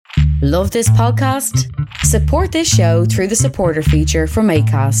Love this podcast? Support this show through the supporter feature from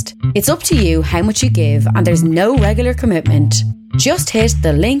Acast. It's up to you how much you give, and there's no regular commitment. Just hit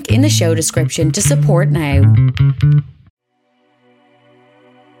the link in the show description to support now.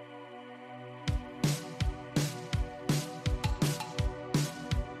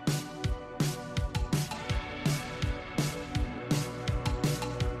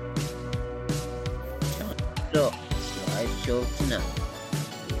 Look, live show tonight.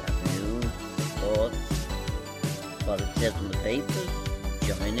 We have news, thoughts, what it says on the papers.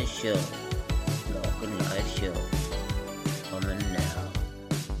 Join the show. Local live show. Coming now.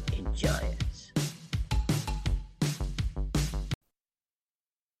 Enjoy it.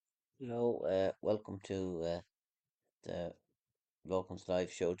 Hello, welcome to the Locals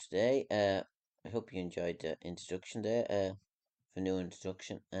live show today. I hope you enjoyed the introduction there, the new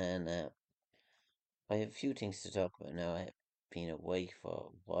introduction, and I have a few things to talk about now. I've been away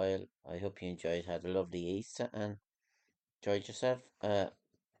for a while. I hope you had a lovely Easter and enjoyed yourself.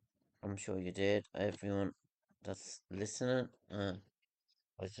 I'm sure you did. Everyone that's listening,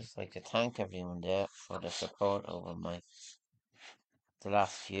 I'd just like to thank everyone there for the support over the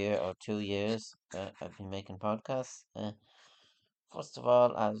last year or 2 years that I've been making podcasts. First of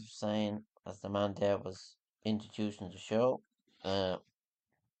all, as I was saying, as the man there was introducing the show, I'm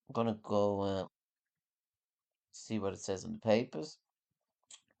gonna go see what it says in the papers.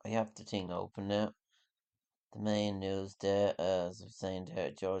 I have the thing open now. The main news there, as I was saying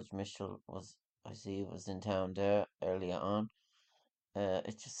there, George Mitchell was in town there earlier on.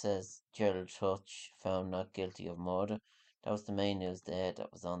 It just says Gerald Hutch found not guilty of murder. That was the main news there.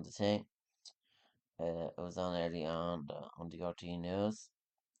 That was on the thing. It was on early on the RT News.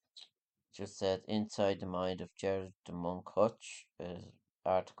 Just said inside the mind of Gerald the Monk Hutch.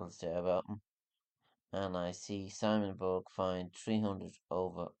 Articles there about him. And I see Simon Bullock fined 300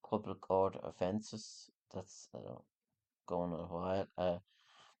 over public order offences. That's going on a while.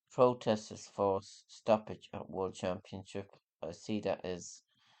 Protesters force stoppage at World Championship. I see that as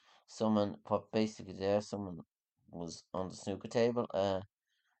someone was on the snooker table.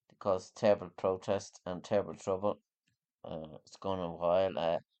 They caused terrible protest and terrible trouble. It's going on a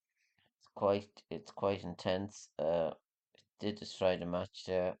while. It's quite intense. It did destroy the match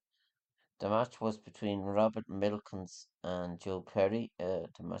there. The match was between Robert Milkins and Joe Perry, the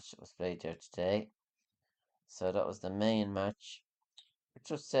match that was played there today. So that was the main match. It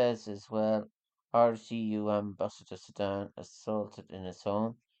just says as well, RCU Ambassador Sudan assaulted in his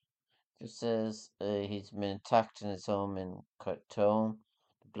home. It just says he's been attacked in his home in Khartoum.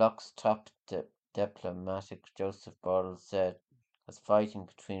 The bloc's top diplomatic Joseph Borrell said, as fighting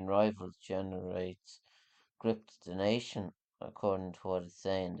between rivals generates gripped the nation, according to what it's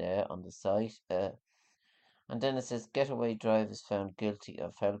saying there on the site. And then it says getaway drivers found guilty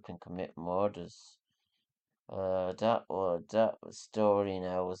of helping commit murders. That story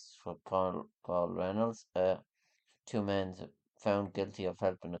now was for Paul Reynolds. Two men found guilty of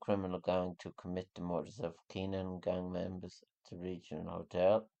helping a criminal gang to commit the murders of Keenan gang members at the regional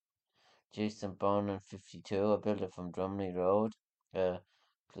hotel. Jason Bonin, 52, a builder from Drumley Road,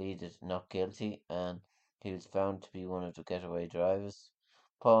 pleaded not guilty, and he was found to be one of the getaway drivers.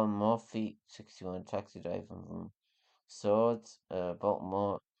 Paul Murphy, 61, taxi driver from Swords.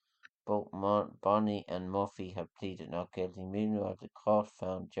 Both Bonnie and Murphy have pleaded not guilty. Meanwhile, the court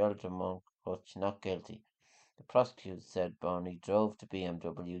found Gerald Monk Hutch not guilty. The prosecutor said Bonnie drove the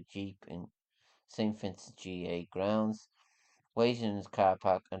BMW Jeep in St. Vincent GA grounds, waited in his car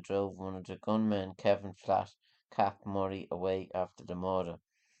park, and drove one of the gunmen, Kevin Flat Cap Murray, away after the murder.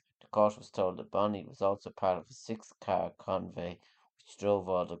 The court was told that Bonnie was also part of a six-car convoy which drove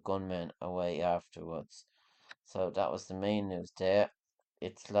all the gunmen away afterwards. So that was the main news there.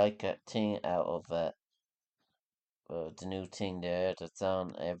 It's like a thing out of the new thing there that's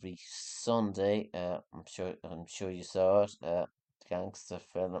on every Sunday. I'm sure you saw it. The gangster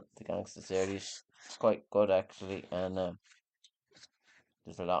film, the gangster series. It's quite good actually, and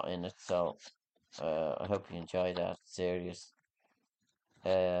there's a lot in it. So I hope you enjoy that series.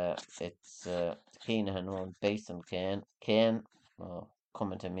 It's Keenan one based on Ken. Oh,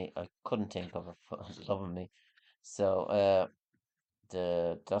 coming to me, I couldn't think of it for loving me. So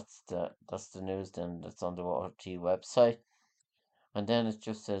that's the news then that's on the RT website. And then it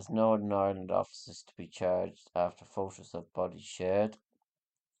just says Northern Ireland officers to be charged after photos of bodies shared.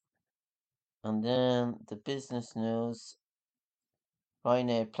 And then the business news.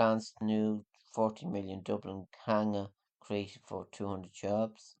 Ryanair plans new 40 million Dublin hangar created for 200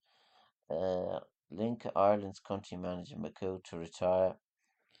 jobs. Link Ireland's country manager McCoo to retire.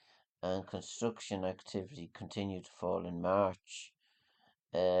 And construction activity continued to fall in March.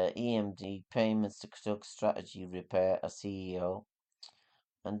 EMD payments to conduct strategy repair as CEO.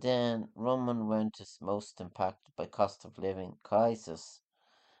 And then Roman went is most impacted by cost of living crisis.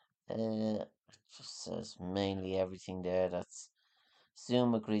 It just says mainly everything there. That's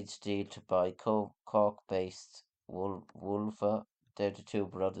Zoom agreed deal to buy Cork-based Wolfa. They're the two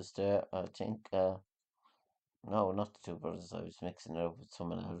brothers there, I think. No, not the two brothers. I was mixing it up with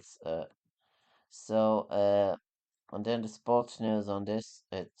someone else. So, and then the sports news on this.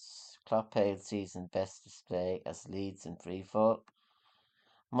 It's Clopale season best display as leads in free fall.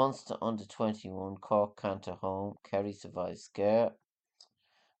 Munster under 21 Cork Canter home. Kerry survives scare.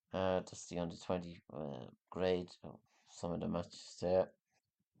 That's the under 20 grade. Some of the matches there.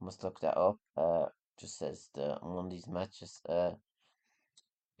 Must look that up. Just says the Monday's matches.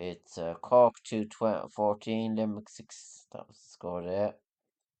 It's Cork 2-14, Limerick 6. That was the score there.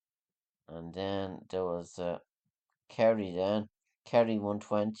 And then there was Kerry then. Kerry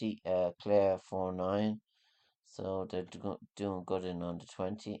 120, Clare 4-9. So they're doing good in under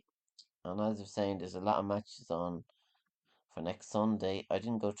 20. And as I was saying, there's a lot of matches on for next Sunday. I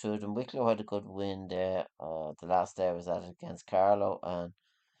didn't go through them. Wicklow had a good win there. The last day I was at it against Carlow and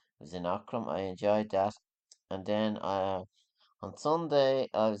it was in Ockram. I enjoyed that. And then on Sunday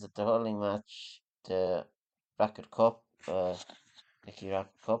I was at the hurling match, the Racket Cup, Nicky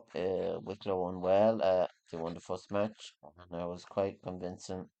Racket Cup. Wicklow won well. They won the first match and I was quite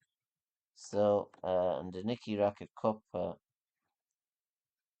convincing. So and the Nicky Racket Cup, the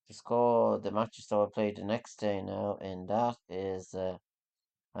matches that were played the next day now in that is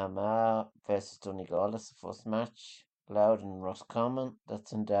Armagh versus Donegal. That's the first match. Louth and Roscommon.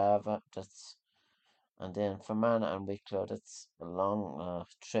 That's in Dava. And then Fermanagh and Wicklow. That's a long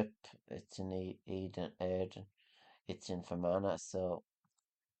trip. It's in Eden. It's in Fermanagh. So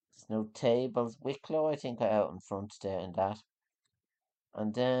there's no tables. Wicklow, I think, are out in front there in that.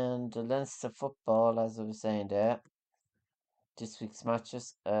 And then the Leinster football, as I was saying there, this week's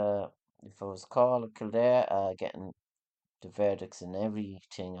matches. If I was called Kildare, getting the verdicts and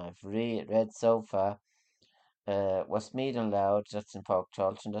everything I've read so far. Westmeath and Louth, that's in Park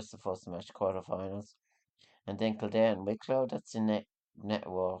Charlton, that's the first match, quarterfinals. And then Kildare and Wicklow, that's in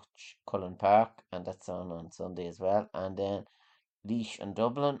Netwatch Cullen Park, and that's on Sunday as well. And then Laois and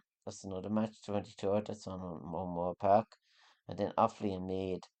Dublin, that's another match, 23rd, that's on Moore Park. And then Offaly and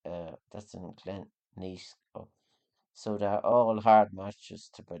Meath, that's in Glen Neath. So they're all hard matches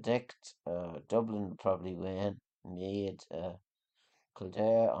to predict. Dublin will probably win. Meath,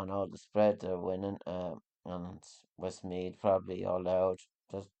 Kildare on all the spread they're winning. And Westmeath probably all out.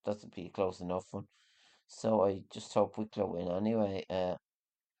 That'll be a close enough one. So I just hope Wicklow win anyway.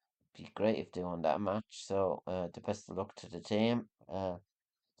 Be great if they won that match. So the best of luck to the team.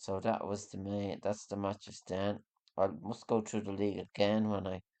 So that was that's the matches then. I must go through the league again when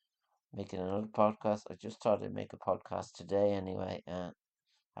I make another podcast. I just thought I'd make a podcast today anyway.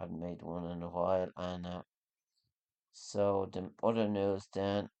 Haven't made one in a while. And so the other news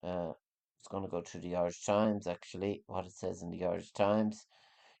then, it's going to go through the Irish Times actually. What it says in the Irish Times.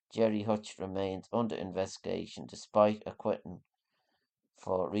 Jerry Hutch remains under investigation despite acquitting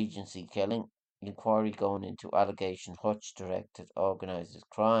for Regency killing. Inquiry going into allegation Hutch directed organised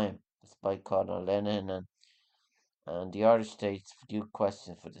crime, despite Conor Lennon and the Irish state's few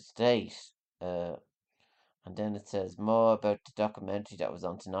questions for the state. Uh, and then it says more about the documentary that was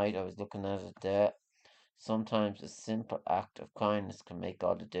on tonight. I was looking at it there. Sometimes a simple act of kindness can make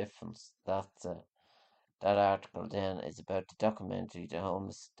all the difference. That article then is about the documentary, the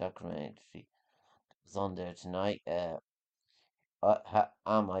homeless documentary. It was on there tonight. Am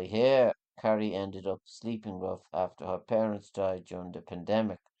I here? Carrie ended up sleeping rough after her parents died during the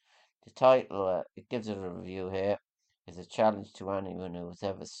pandemic. The title, it gives it a review here, is a challenge to anyone who has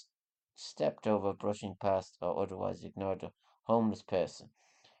ever stepped over, brushing past, or otherwise ignored a homeless person.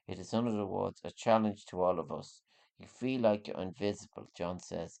 It is, in other words, a challenge to all of us. You feel like you're invisible, John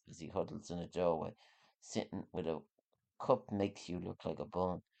says as he huddles in a doorway. Sitting with a cup makes you look like a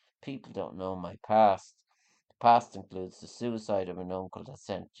bum. People don't know my past. The past includes the suicide of an uncle that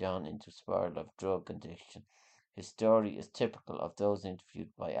sent John into a spiral of drug addiction. His story is typical of those interviewed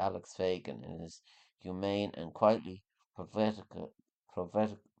by Alex Fagan in his humane and quietly provocative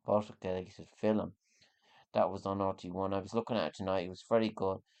film that was on RT1. I was looking at it tonight. It was very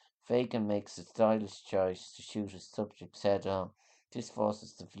good. Fagan makes a stylish choice to shoot his subjects head on. This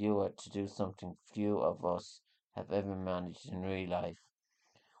forces the viewer to do something few of us have ever managed in real life.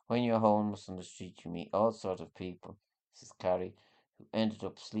 When you're homeless on the street, you meet all sorts of people, says Carrie, who ended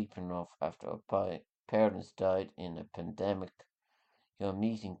up sleeping rough after her parents died in a pandemic. You're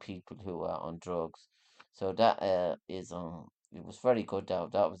meeting people who are on drugs. So that is on it was very good.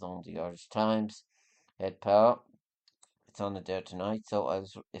 That was on the Irish Times. Head Power. It's on it there tonight. So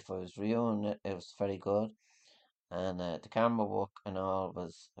if I was reviewing it, it was very good. And the camera work and all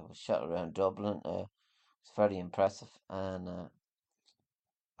was shot around Dublin. It's very impressive, and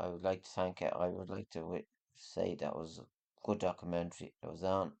I would like to thank it. I would like to say that was a good documentary that was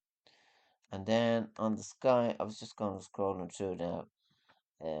on. And then on the Sky, I was just going to scrolling through now.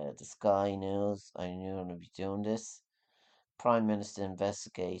 The Sky News. I knew I would be doing this. Prime Minister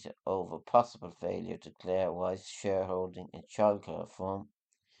investigated over possible failure to declare wise shareholding in childcare fund,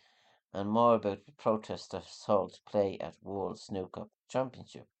 and more about the protesters told to play at World Snooker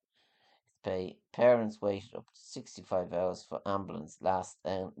Championship. Parents waited up to 65 hours for ambulance last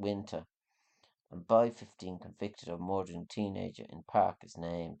winter, and by 15 convicted of murdering teenager in Park is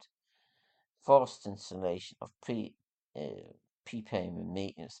named. Forced installation of prepayment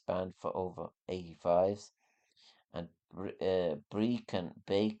meters banned for over 85s, and Brecon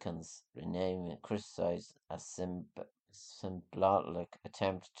Bacon's renaming criticised as symbolic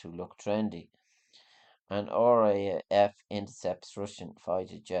attempt to look trendy. And RAF intercepts Russian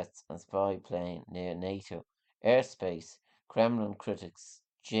fighter jets and spy plane near NATO airspace. Kremlin critics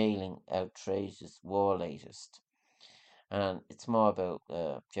jailing outrageous war latest. And it's more about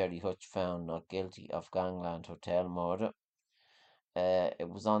Jerry Hutch found not guilty of Gangland Hotel murder. It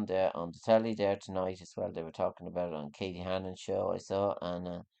was on there on the telly there tonight as well. They were talking about it on Katie Hannon's show I saw, and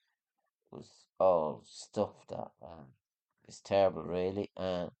it was all stuff that is terrible, really.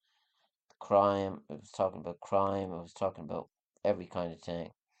 And crime. It was talking about crime. It was talking about every kind of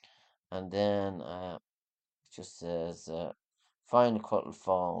thing. And then it just says final curtain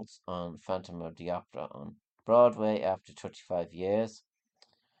falls on Phantom of the Opera on Broadway after 35 years.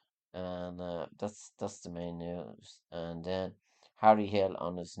 And that's the main news. And then Harry Hill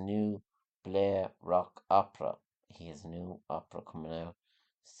on his new Blair rock opera. He has a new opera coming out,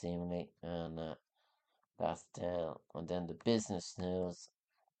 seemingly, and that's there. And then the business news.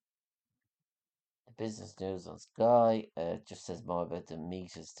 The business news on Sky just says more about the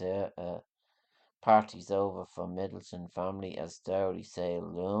meters there. Party's over for Middleton family as dowry sale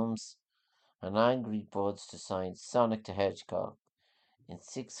looms. An angry buds to sign Sonic the Hedgehog in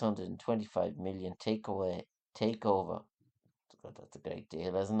 625 million takeover. God, that's a great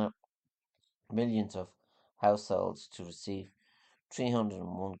deal, isn't it? Millions of households to receive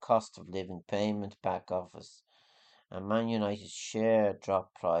 301 cost of living payment back office. And Man United's share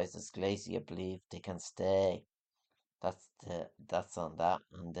drop prices. Glacier believe they can stay. That's on that.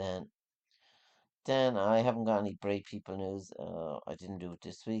 And then I haven't got any Brave People news. I didn't do it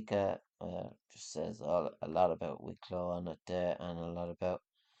this week. Just says a lot about Wicklow on it there, and a lot about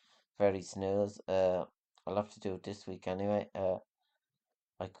various news. I'll have to do it this week anyway.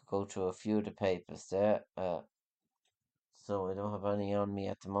 I could go through a few of the papers there. So I don't have any on me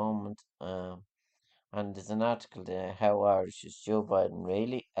at the moment. And there's an article there. How Irish is Joe Biden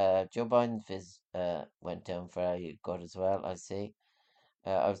really? Joe Biden's visit went down very good as well. I see.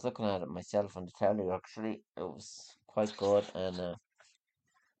 I was looking at it myself on the telly. Actually, it was quite good and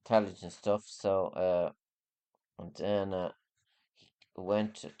intelligent stuff. So, and then he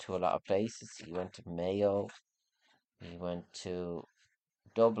went to a lot of places. He went to Mayo. He went to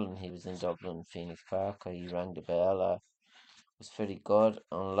Dublin. He was in Dublin, Phoenix Park. He rang the bell. Was very good.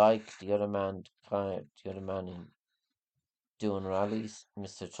 Unlike the other man in doing rallies,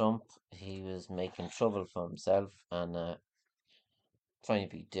 Mr. Trump, he was making trouble for himself and trying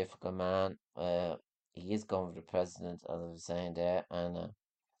to be a difficult man. He is going for the president, as I was saying there, and it's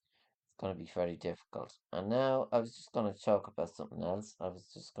going to be very difficult. And now I was just going to talk about something else. I was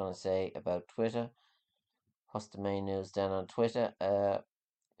just going to say about Twitter. What's the main news then on Twitter?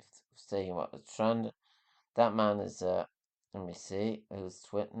 Saying what was trending. That man is let me see who's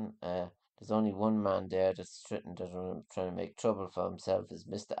tweeting. There's only one man there that's tweeting that trying to make trouble for himself is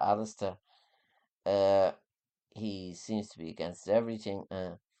Mr. Alistair. He seems to be against everything.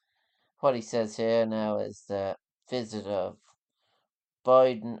 What he says here now is the visit of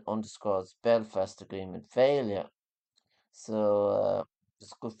Biden underscores Belfast Agreement failure. So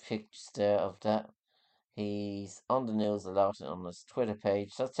there's good pictures there of that. He's on the news a lot on his Twitter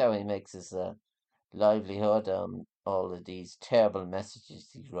page. That's how he makes his livelihood on all of these terrible messages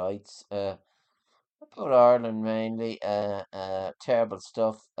he writes. About Ireland mainly, terrible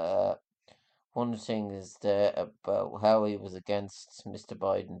stuff. One thing is there about how he was against Mr.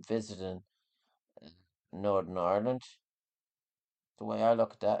 Biden visiting Northern Ireland. The way I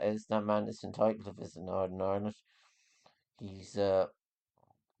look at that is that man is entitled to visit Northern Ireland. He's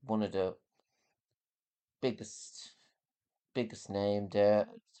one of the biggest name there.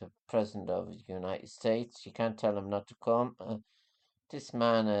 the President of the United States. You can't tell him not to come. This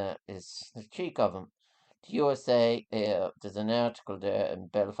man is the cheek of him. The USA, there's an article there in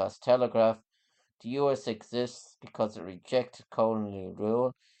Belfast Telegraph. The US exists because it rejected colonial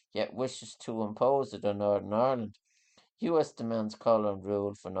rule, yet wishes to impose it on Northern Ireland. US demands colonial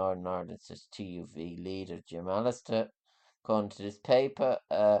rule for Northern Ireland, says TUV leader Jim Allister. According to this paper,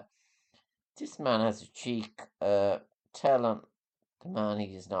 this man has a cheek telling the man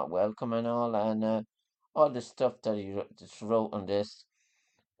he is not welcome and all the stuff that he just wrote on this.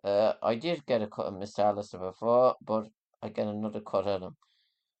 I did get a cut of Miss Allister before, but I get another cut at him.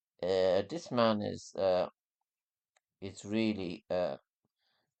 This man is it's really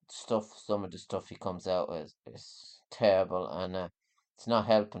some of the stuff he comes out with is terrible, and it's not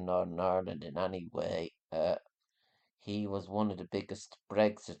helping Northern Ireland in any way. He was one of the biggest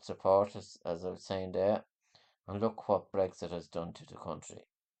Brexit supporters, as I was saying there, and look what Brexit has done to the country.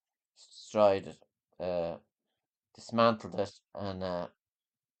 Destroyed it, dismantled it, and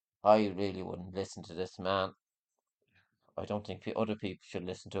I really wouldn't listen to this man. I don't think other people should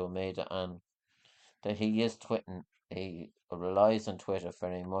listen to him either, and that he is twitting. He relies on Twitter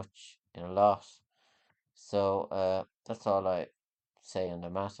very much in a lot. So that's all I say on the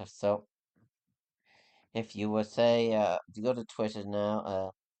matter. So if you would say the other Twitter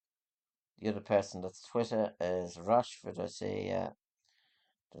now, the other person that's Twitter is Rashford. I say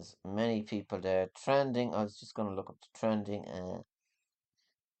there's many people there trending. I was just going to look up the trending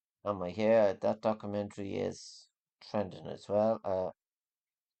on my hair. That documentary is trending as well.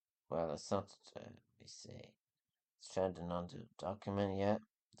 Well, it's not. Let me see. It's trending on the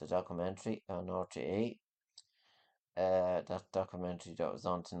the documentary on RTE. That documentary that was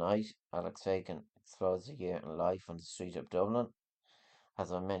on tonight, Alex Fagan explores a year in life on the street of Dublin.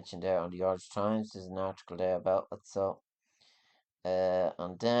 As I mentioned there on the Irish Times, there's an article there about it. So,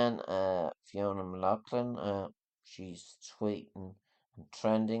 and then Fiona McLaughlin, she's tweeting and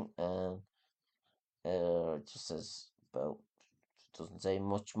trending, and just says about doesn't say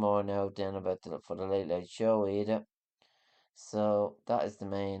much more now then about for the Late Late Show either. So that is the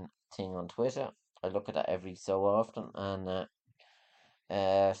main thing on Twitter. I look at that every so often, and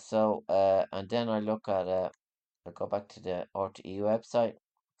and then I look at I go back to the RTE website.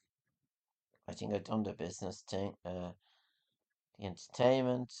 I think I've done the business thing. The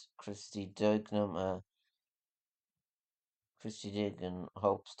entertainment. Christy Dignam. Christy Dignam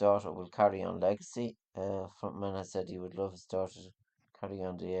Hope's daughter will carry on legacy. Frontman has said he would love his daughter to carry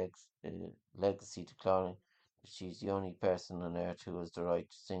on the legacy, declaring that she's the only person on earth who has the right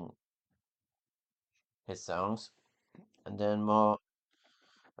to sing his songs. And then more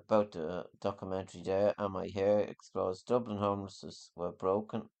about the documentary there. Am I Here? Explores Dublin homelessness were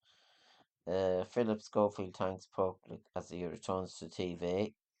broken. Philip Schofield thanks public as he returns to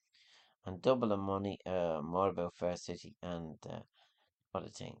TV. And Double and Money, more about Fair City and other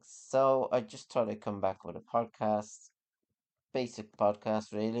things. So I just thought I'd come back with a podcast, basic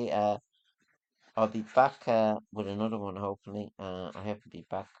podcast really. I'll be back with another one hopefully. I have to be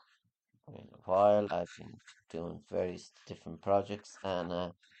back in a while. I've been doing various different projects,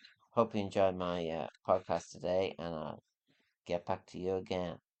 and hope you enjoyed my podcast today, and I'll get back to you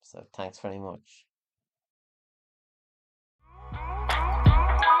again. So thanks very much.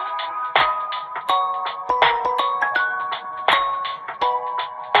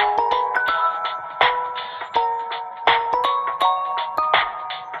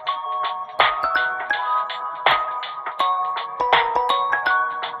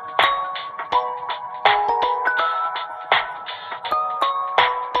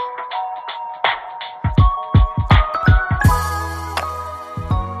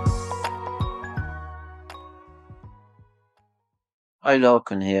 Hi,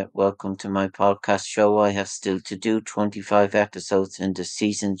 Lorcan here. Welcome to my podcast show. I have still to do 25 episodes in the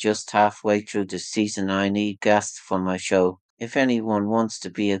season. Just halfway through the season, I need guests for my show. If anyone wants to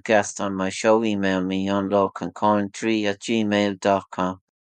be a guest on my show, email me on lorcancoin3@gmail.com.